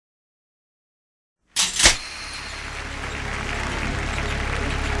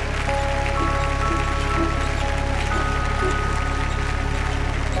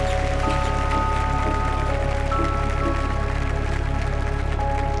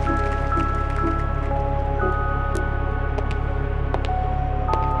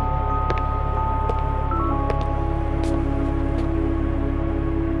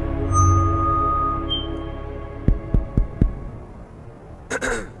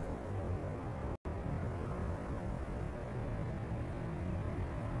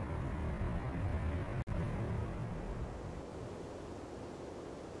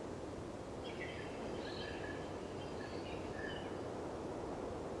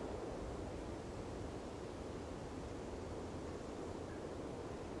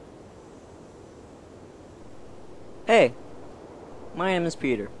Hey, my name is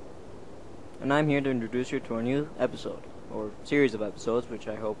Peter, and I'm here to introduce you to our new episode, or series of episodes, which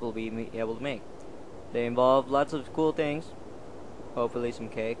I hope we'll be able to make. They involve lots of cool things, hopefully some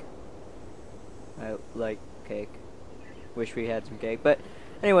cake. I like cake. Wish we had some cake, but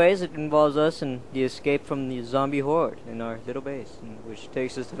anyways, it involves us and the escape from the zombie horde in our little base, which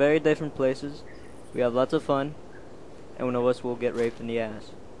takes us to very different places. We have lots of fun, and one of us will get raped in the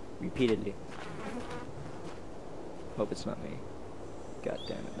ass, repeatedly. Hope it's not me. God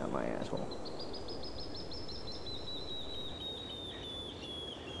damn it, not my asshole.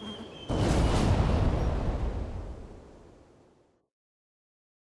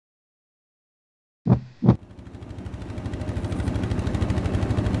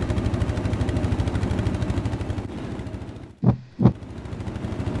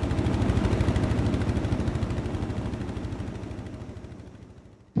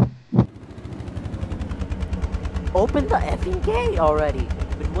 Open the effing gate already!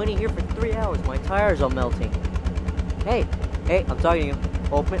 Been waiting here for 3 hours. My tires are melting. Hey, I'm talking to you.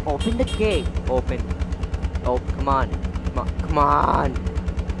 Open the gate. Open. Oh, come on. Come on.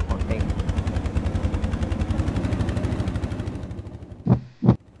 Oh, thank you.